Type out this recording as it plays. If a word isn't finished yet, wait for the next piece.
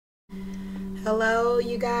Hello,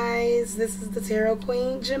 you guys. This is the Tarot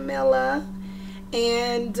Queen, Jamila,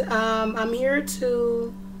 and I'm here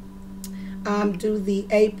to do the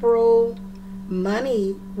April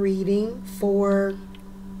money reading for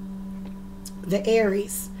the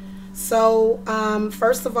Aries. So,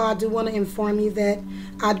 first of all, I do want to inform you that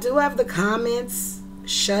I do have the comments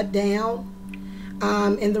shut down.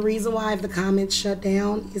 And the reason why I have the comments shut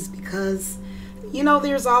down is because, you know,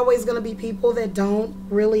 there's always going to be people that don't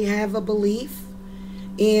really have a belief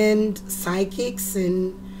in psychics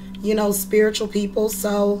and, you know, spiritual people.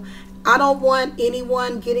 So I don't want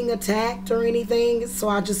anyone getting attacked or anything. So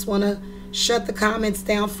I just want to shut the comments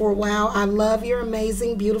down for a while. I love your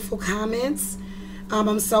amazing, beautiful comments.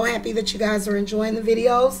 I'm so happy that you guys are enjoying the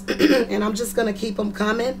videos and I'm just going to keep them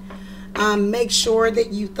coming. Make sure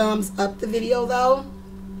that you thumbs up the video though.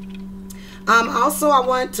 Also, I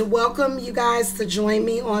want to welcome you guys to join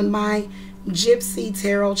me on my Gypsy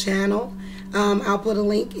Tarot channel. I'll put a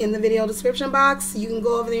link in the video description box. You can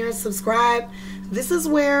go over there and subscribe. This is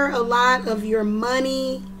where a lot of your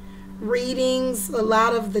money readings, a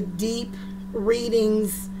lot of the deep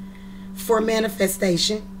readings for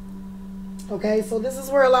manifestation. Okay, so this is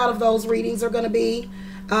where a lot of those readings are going to be.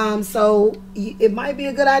 So it might be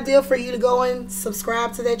a good idea for you to go and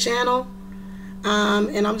subscribe to that channel.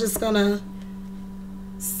 And I'm just going to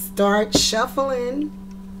start shuffling.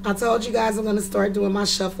 I told you guys I'm going to start doing my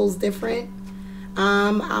shuffles different.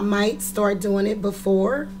 I might start doing it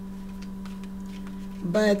before,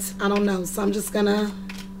 but I don't know. So I'm just going to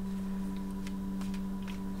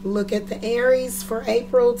look at the Aries for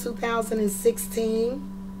April 2016.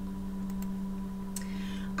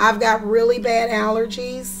 I've got really bad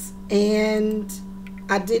allergies and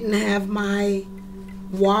I didn't have my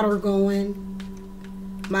water going,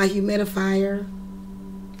 my humidifier,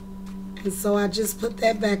 and so I just put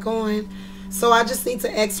that back on. So I just need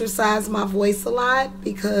to exercise my voice a lot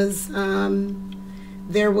because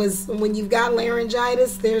there was, when you've got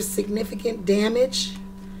laryngitis, there's significant damage.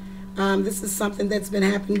 This is something that's been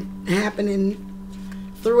happening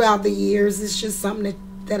throughout the years. It's just something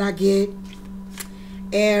that I get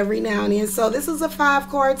every now and then. So this is a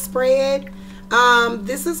 5-card spread.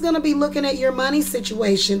 This is going to be looking at your money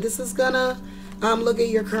situation. This is going to look at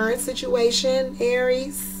your current situation,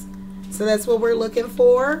 Aries. So that's what we're looking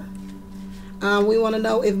for. We want to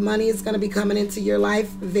know if money is going to be coming into your life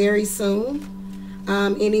very soon.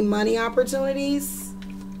 Any money opportunities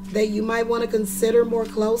that you might want to consider more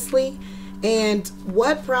closely, and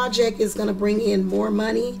what project is going to bring in more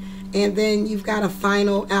money. And then you've got a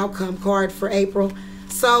final outcome card for April.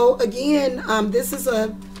 So again, this is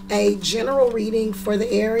a general reading for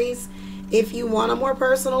the Aries. If you want a more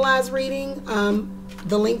personalized reading,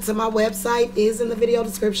 the link to my website is in the video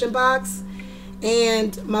description box.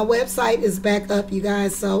 And my website is back up, you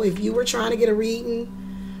guys. So if you were trying to get a reading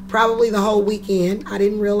probably the whole weekend, I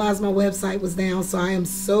didn't realize my website was down. So I am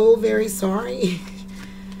so very sorry.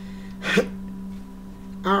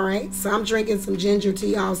 All right, so I'm drinking some ginger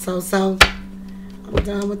tea also. So I'm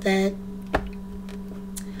done with that.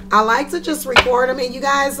 I like to just record them. And you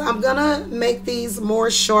guys, I'm going to make these more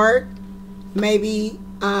short. Maybe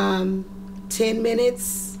 10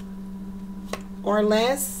 minutes or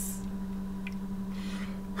less.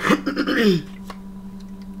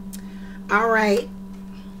 All right.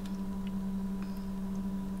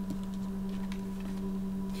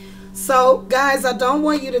 So, guys, I don't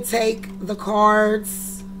want you to take the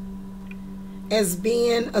cards as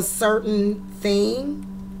being a certain thing.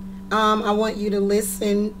 I want you to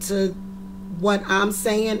listen to what I'm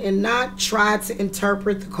saying and not try to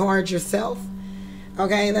interpret the cards yourself.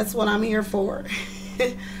 Okay, that's what I'm here for.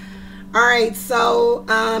 All right, so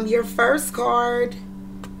your first card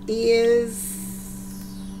is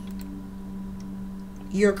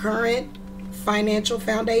your current financial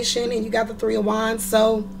foundation, and you got the 3 of Wands.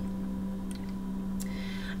 So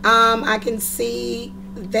I can see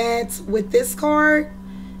that with this card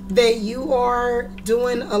that you are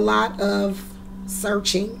doing a lot of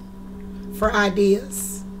searching for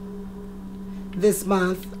ideas this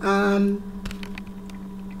month.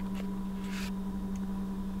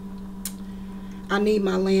 I need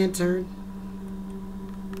my lantern.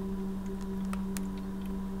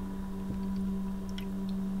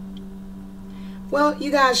 Well,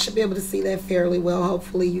 you guys should be able to see that fairly well.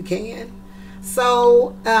 Hopefully you can.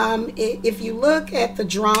 So if you look at the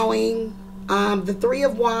drawing, the 3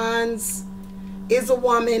 of Wands is a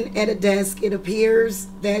woman at a desk. It appears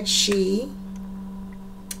that she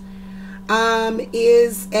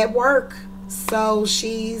is at work. So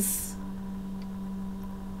she's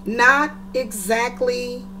not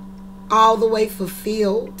exactly all the way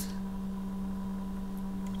fulfilled.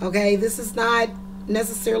 Okay, this is not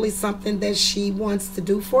necessarily something that she wants to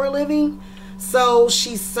do for a living. So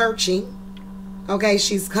she's searching. Okay,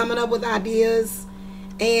 she's coming up with ideas.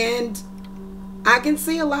 And I can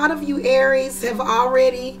see a lot of you Aries have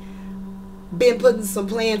already been putting some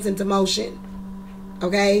plans into motion.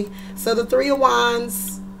 Okay, so the Three of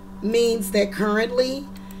Wands means that currently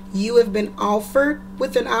you have been offered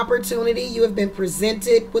with an opportunity. You have been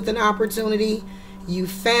presented with an opportunity. You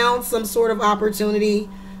found some sort of opportunity.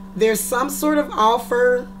 There's some sort of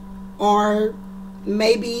offer, or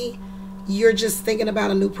maybe you're just thinking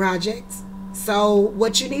about a new project. So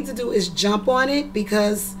what you need to do is jump on it,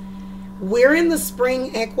 because we're in the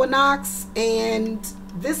spring equinox, and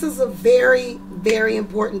this is a very, very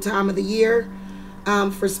important time of the year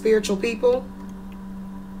for spiritual people.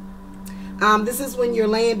 This is when you're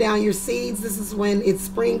laying down your seeds. This is when it's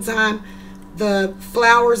springtime. The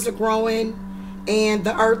flowers are growing and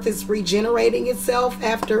the earth is regenerating itself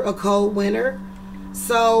after a cold winter.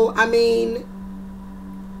 So, I mean,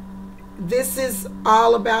 this is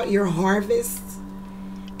all about your harvest.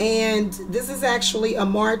 And this is actually a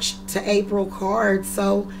March to April card.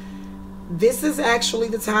 So this is actually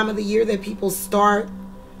the time of the year that people start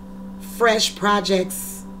fresh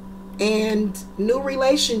projects and new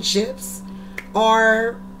relationships,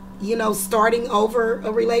 or, you know, starting over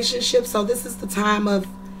a relationship. So this is the time of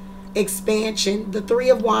expansion. The Three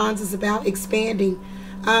of Wands is about expanding.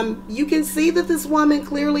 You can see that this woman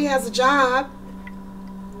clearly has a job.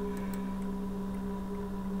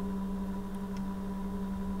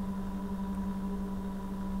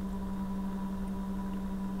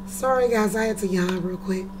 Sorry guys, I had to yawn real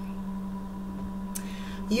quick.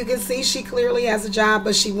 You can see she clearly has a job,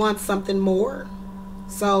 but she wants something more.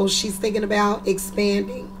 So she's thinking about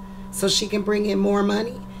expanding so she can bring in more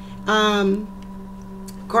money.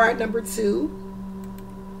 Card number 2.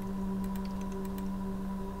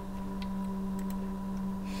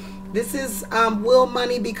 This is will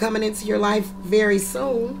money be coming into your life very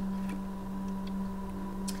soon?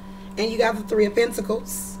 And you got the Three of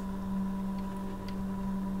Pentacles.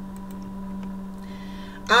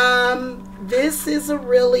 This is a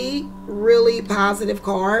really, really positive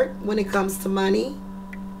card when it comes to money.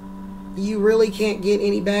 You really can't get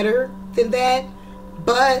any better than that.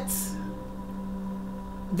 But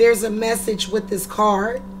there's a message with this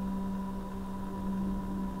card.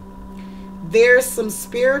 There's some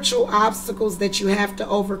spiritual obstacles that you have to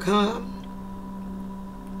overcome,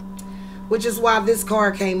 which is why this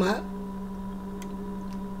card came up.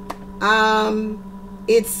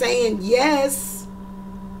 It's saying, yes,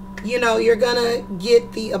 you know, you're gonna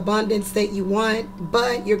get the abundance that you want,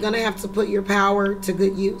 but you're gonna have to put your power to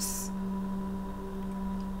good use.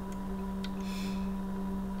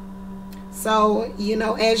 So, you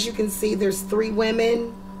know, as you can see, there's 3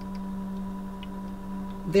 women.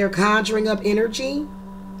 They're conjuring up energy.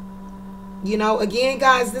 You know, again,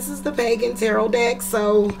 guys, this is the Pagan Tarot deck,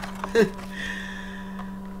 so this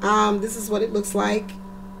is what it looks like.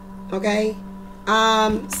 Okay.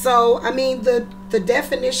 So, I mean, the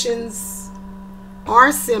definitions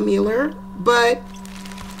are similar, but,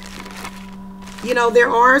 you know, there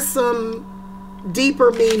are some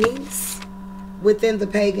deeper meanings within the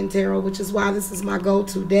Pagan Tarot, which is why this is my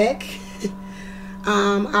go-to deck.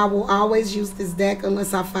 I will always use this deck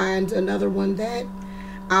unless I find another one that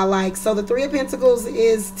I like. So the Three of Pentacles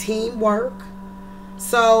is teamwork.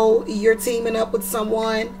 So you're teaming up with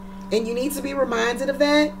someone, and you need to be reminded of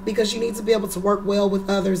that, because you need to be able to work well with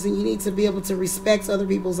others, and you need to be able to respect other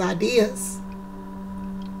people's ideas.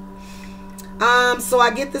 So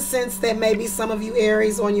I get the sense that maybe some of you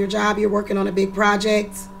Aries, on your job, you're working on a big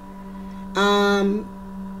project.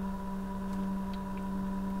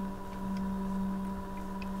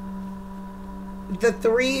 The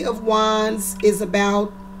Three of Wands is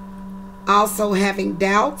about also having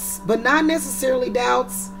doubts, but not necessarily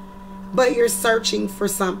doubts, but you're searching for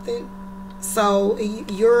something. So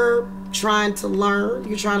you're trying to learn,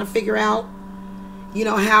 you're trying to figure out, you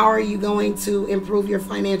know, how are you going to improve your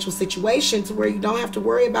financial situation to where you don't have to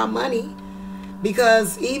worry about money.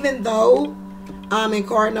 Because even though in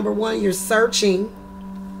card number 1 you're searching,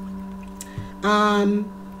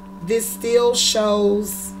 this still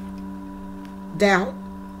shows doubt.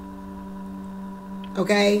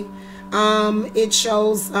 Okay. It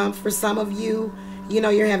shows for some of you, you know,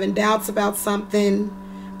 you're having doubts about something,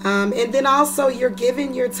 and then also you're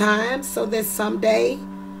giving your time so that someday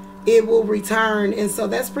it will return. And so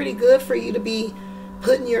that's pretty good for you to be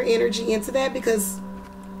putting your energy into that, because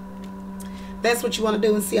that's what you want to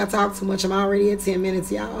do. And see, I talk too much. I'm already at 10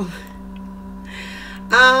 minutes, y'all.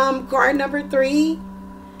 Card number 3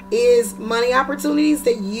 is money opportunities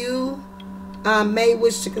that you may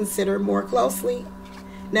wish to consider more closely.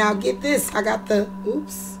 Now get this, I got the,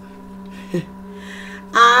 oops.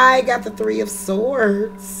 I got the Three of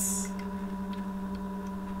Swords.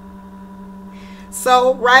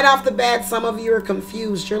 So right off the bat, some of you are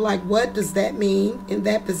confused. You're like, what does that mean in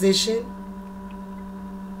that position?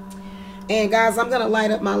 And guys, I'm going to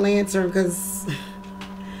light up my lantern because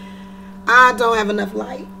I don't have enough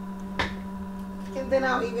light. And then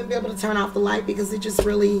I'll even be able to turn off the light because it just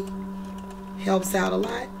really helps out a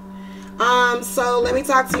lot. So let me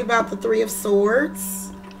talk to you about the Three of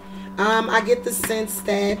Swords. I get the sense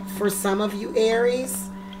that for some of you Aries,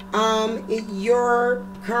 your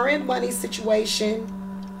current money situation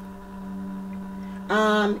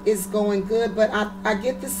is going good, but I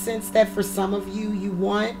get the sense that for some of you, you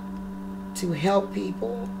want to help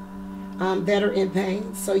people that are in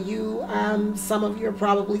pain. So you, some of you are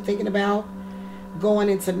probably thinking about going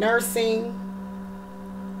into nursing.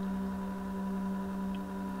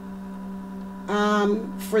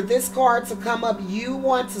 For this card to come up, you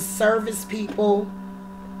want to service people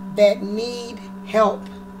that need help.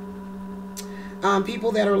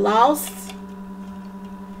 People that are lost.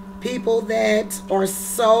 People that are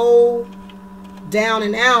so down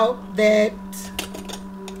and out that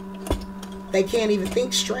they can't even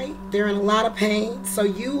think straight. They're in a lot of pain. So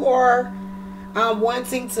you are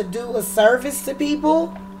wanting to do a service to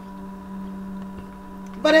people,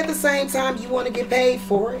 but at the same time, you want to get paid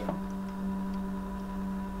for it.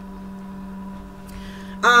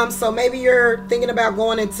 So maybe you're thinking about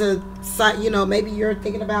going into, maybe you're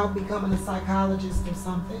thinking about becoming a psychologist or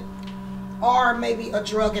something. Or maybe a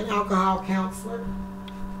drug and alcohol counselor.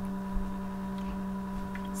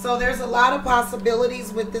 So there's a lot of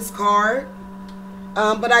possibilities with this card.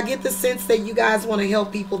 But I get the sense that you guys want to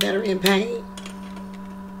help people that are in pain.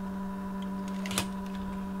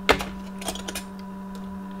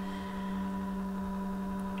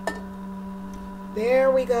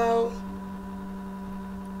 There we go.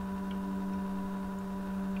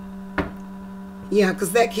 Yeah,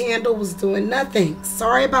 because that candle was doing nothing.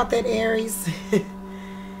 Sorry about that, Aries.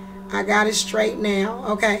 I got it straight now.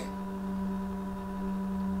 Okay.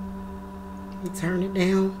 Let me turn it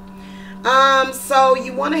down. So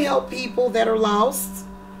you want to help people that are lost.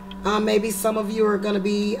 Maybe some of you are going to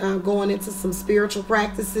be going into some spiritual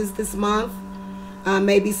practices this month.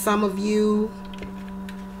 Maybe some of you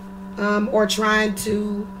are trying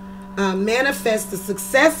to manifest a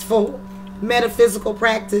successful metaphysical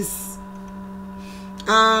practice.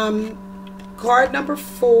 Card number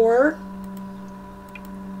 4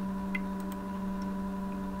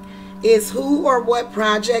 is who or what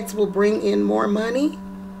projects will bring in more money.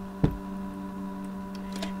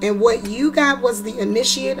 And what you got was the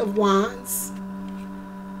Initiate of Wands.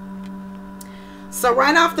 So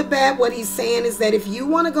right off the bat, what he's saying is that if you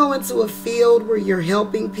want to go into a field where you're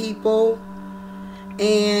helping people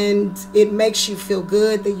and it makes you feel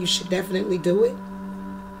good, then you should definitely do it.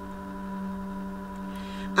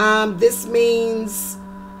 This means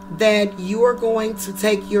that you are going to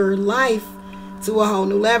take your life to a whole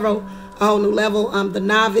new level. The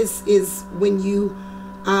novice is when you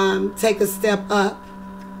take a step up,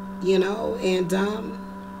 and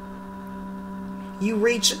you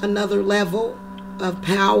reach another level of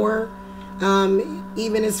power,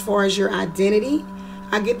 even as far as your identity.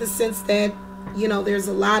 I get the sense that, there's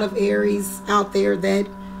a lot of Aries out there that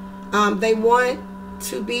they want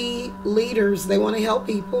to be leaders. They want to help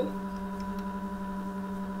people.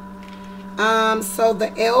 So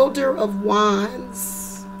the Elder of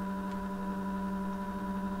Wands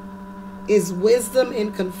is wisdom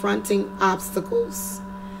in confronting obstacles.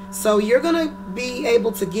 So you're going to be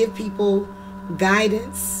able to give people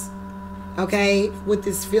guidance, okay, with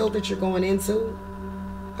this field that you're going into,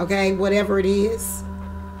 okay, whatever it is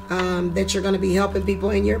that you're going to be helping people.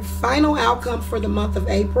 And your final outcome for the month of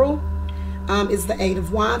April is the Eight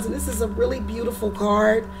of Wands. And this is a really beautiful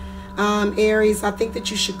card, Aries. I think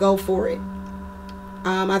that you should go for it.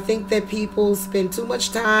 I think that people spend too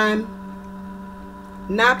much time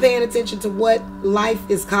not paying attention to what life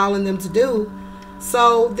is calling them to do.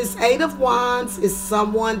 So this Eight of Wands is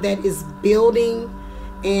someone that is building,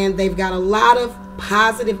 and they've got a lot of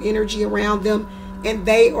positive energy around them, and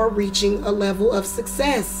they are reaching a level of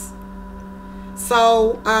success.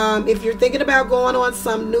 So if you're thinking about going on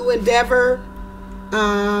some new endeavor,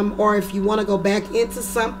 or if you want to go back into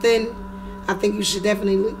something, I think you should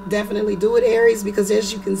definitely do it, Aries, because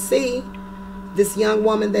as you can see, this young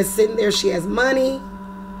woman that's sitting there, she has money.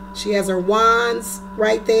 She has her wands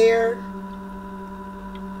right there.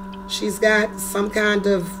 She's got some kind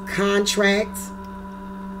of contract,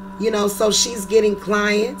 so she's getting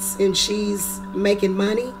clients and she's making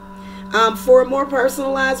money. For a more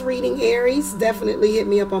personalized reading, Aries, definitely hit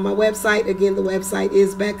me up on my website. Again, the website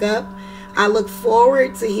is back up. I look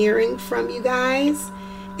forward to hearing from you guys.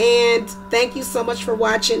 And thank you so much for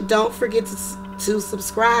watching. Don't forget to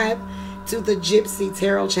subscribe to the Gypsy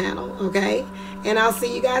Tarot channel, okay? And I'll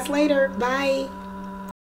see you guys later. Bye.